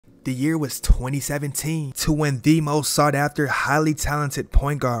The year was 2017, to when the most sought after, highly talented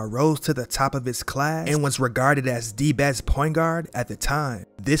point guard rose to the top of his class and was regarded as the best point guard at the time.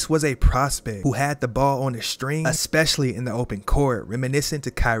 This was a prospect who had the ball on the string, especially in the open court, reminiscent to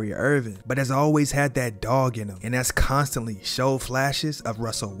Kyrie Irving, but has always had that dog in him and has constantly showed flashes of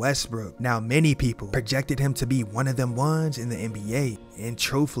Russell Westbrook. Now, many people projected him to be one of them ones in the NBA, and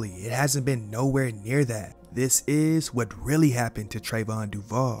truthfully, it hasn't been nowhere near that. This is what really happened to TREVON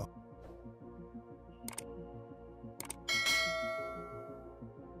DUVAL.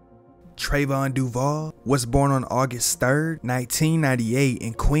 TREVON DUVAL was born on August 3rd, 1998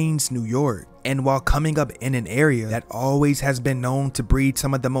 in Queens, New York. And while coming up in an area that always has been known to breed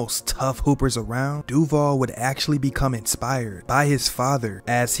some of the most tough hoopers around, DUVAL would actually become inspired by his father,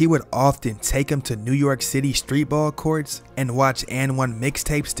 as he would often take him to New York City street ball courts and watch &1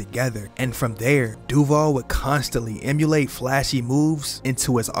 mixtapes together. And from there, DUVAL would constantly emulate flashy moves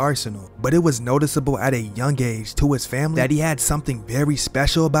into his arsenal. But it was noticeable at a young age to his family that he had something very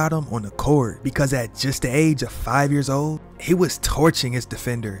special about him on the court, because at just the age of 5 years old, he was torching his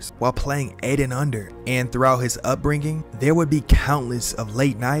defenders while playing 8 and under, and throughout his upbringing, there would be countless of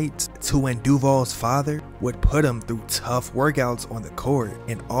late nights to when DUVAL's father would put him through tough workouts on the court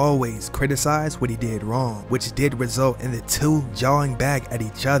and always criticize what he did wrong, which did result in the two jawing back at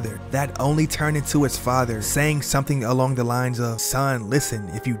each other. That only turned into his father saying something along the lines of, "Son, listen,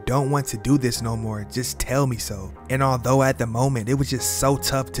 if you don't want to do this no more, just tell me so." And although at the moment it was just so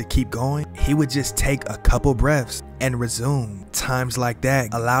tough to keep going, he would just take a couple breaths and resume. Times like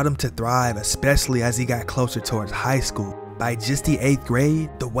that allowed him to thrive, especially as he got closer towards high school. By just the 8th grade,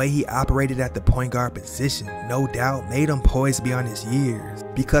 the way he operated at the point guard position no doubt made him poised beyond his years,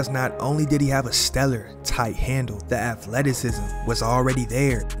 because not only did he have a stellar, tight handle, the athleticism was already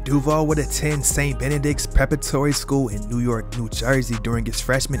there. DUVAL would attend St. Benedict's Preparatory School in New York, New Jersey during his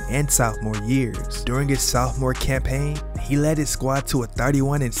freshman and sophomore years. During his sophomore campaign, he led his squad to a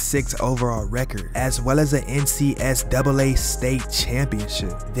 31-6 overall record, as well as an NCSAA state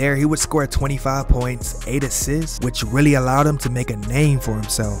championship. There, he would score 25 points, 8 assists, which really allowed him to make a name for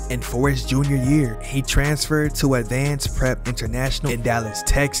himself. And for his junior year, he transferred to Advanced Prep International in Dallas,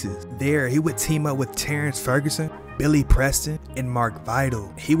 Texas. There, he would team up with Terrence Ferguson, Billy Preston, and Mark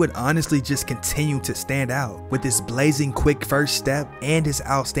Vidal. He would honestly just continue to stand out with his blazing quick first step and his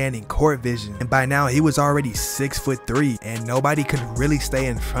outstanding court vision. And by now, he was already 6'3", and nobody could really stay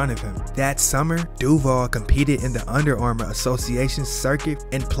in front of him. That summer, DUVAL competed in the Under Armour Association circuit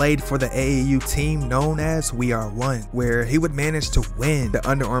and played for the AAU team known as We Are One, where he would manage to win the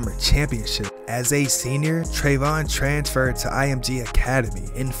Under Armour Championship. As a senior, TREVON transferred to IMG Academy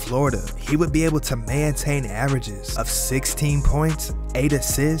in Florida. He would be able to maintain averages of 16 points, 8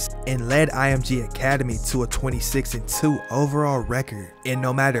 assists, and led IMG Academy to a 26-2 overall record. And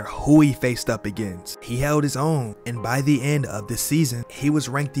no matter who he faced up against, he held his own, and by the end of the season, he was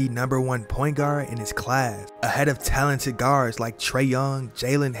ranked the #1 point guard in his class, ahead of talented guards like Trae Young,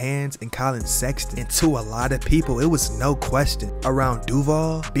 Jalen Hands, and Colin Sexton. And to a lot of people, it was no question around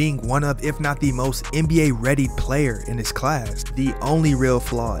DUVAL being one of, if not the most NBA-ready player in his class. The only real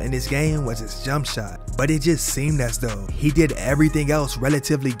flaw in his game was his jump shot, but it just seemed as though he did everything else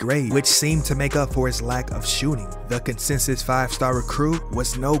relatively great, which seemed to make up for his lack of shooting. The consensus 5-star recruit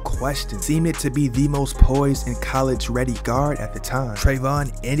was no question seemed to be the most poised and college-ready guard at the time.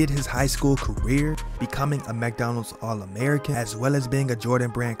 TREVON ended his high school career becoming a McDonald's All-American, as well as being a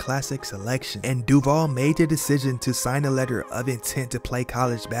Jordan Brand Classic selection. And DUVAL made the decision to sign a letter of intent to play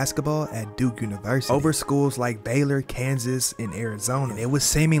college basketball at Duke University over schools like Baylor, Kansas, and Arizona. And it was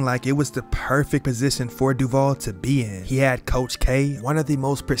seeming like it was the perfect position for DUVAL to be in. He had Coach K, one of the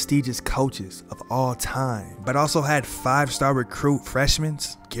most prestigious coaches of all time, but also had 5-star recruit freshmen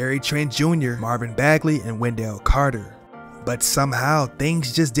Gary Trent Jr., Marvin Bagley, and Wendell Carter. But somehow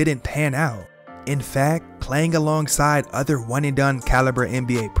things just didn't pan out. In fact, playing alongside other one-and-done caliber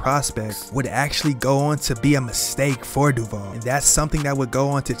NBA prospects would actually go on to be a mistake for DUVAL, and that's something that would go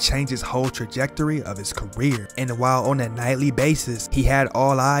on to change his whole trajectory of his career. And while on a nightly basis he had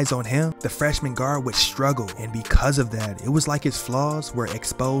all eyes on him, the freshman guard would struggle, and because of that, it was like his flaws were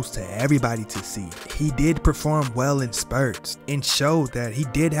exposed to everybody to see. He did perform well in spurts and showed that he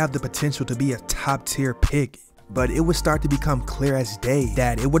did have the potential to be a top-tier pick, but it would start to become clear as day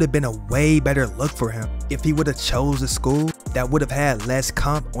that it would have been a way better look for him if he would have chose a school that would have had less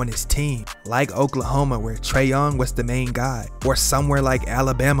comp on his team, like Oklahoma where Trae Young was the main guy, or somewhere like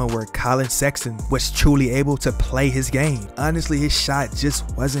Alabama where Colin Sexton was truly able to play his game. Honestly, his shot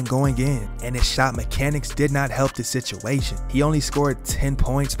just wasn't going in, and his shot mechanics did not help the situation. He only scored 10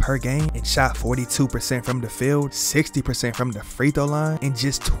 points per game and shot 42% from the field, 60% from the free throw line, and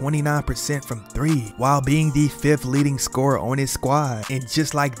just 29% from 3, while being the 5th leading scorer on his squad. And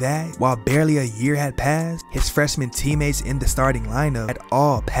just like that, while barely a year had passed, his freshman teammates in the starting lineup had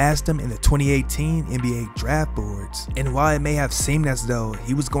all passed him in the 2018 NBA draft boards. And while it may have seemed as though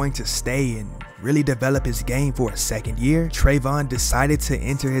he was going to stay and really develop his game for a second year, TREVON decided to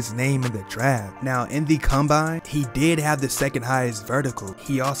enter his name in the draft. Now in the combine, he did have the second highest vertical.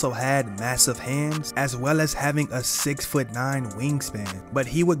 He also had massive hands, as well as having a 6'9" wingspan, but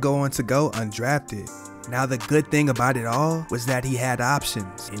he would go on to go undrafted. Now the good thing about it all was that he had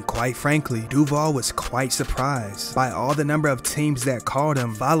options, and quite frankly, Duval was quite surprised by all the number of teams that called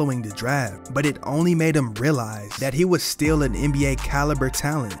him following the draft, but it only made him realize that he was still an NBA caliber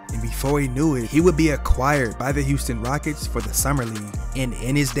talent, and before he knew it, he would be acquired by the Houston Rockets for the Summer League. And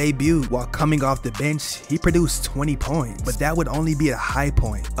in his debut, while coming off the bench, he produced 20 points, but that would only be a high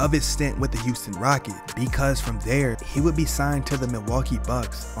point of his stint with the Houston Rockets, because from there, he would be signed to the Milwaukee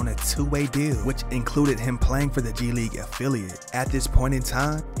Bucks on a two-way deal, which included him playing for the G League affiliate. At this point in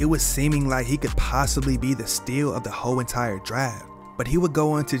time, it was seeming like he could possibly be the steal of the whole entire draft. But he would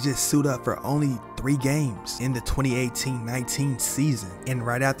go on to just suit up for only 3 games in the 2018-19 season, and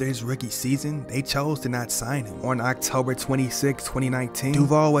right after his rookie season, they chose to not sign him. On October 26, 2019,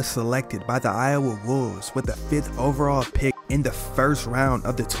 Duval was selected by the Iowa Wolves with the 5th overall pick in the first round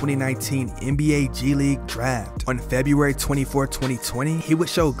of the 2019 NBA G League draft. On February 24, 2020, he would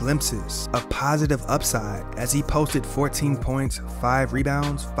show glimpses of positive upside as he posted 14 points, 5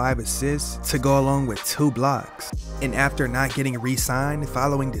 rebounds, 5 assists to go along with 2 blocks. And after not getting re-signed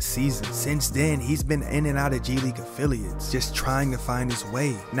following the season, since then he's been in and out of G League affiliates, just trying to find his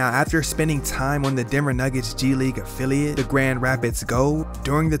way. Now after spending time on the Denver Nuggets G League affiliate, the Grand Rapids Gold,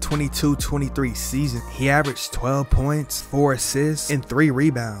 during the 22-23 season, he averaged 12 points, 4 assists, and 3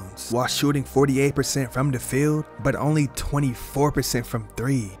 rebounds, while shooting 48% from the field, but only 24% from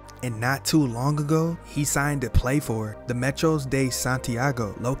 3. And not too long ago, he signed to play for the Metros de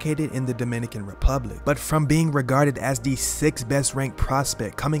Santiago, located in the Dominican Republic. But from being regarded as the 6th best ranked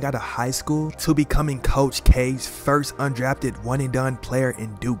prospect coming out of high school to becoming Coach K's first undrafted one-and-done player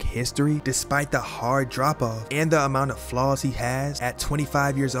in Duke history, despite the hard drop-off and the amount of flaws he has at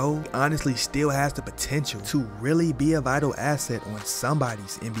 25 years old, he honestly still has the potential to really be a vital asset on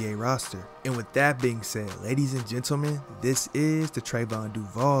somebody's NBA roster. And with that being said, ladies and gentlemen, this is the TREVON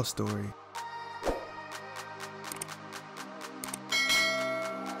Duval story.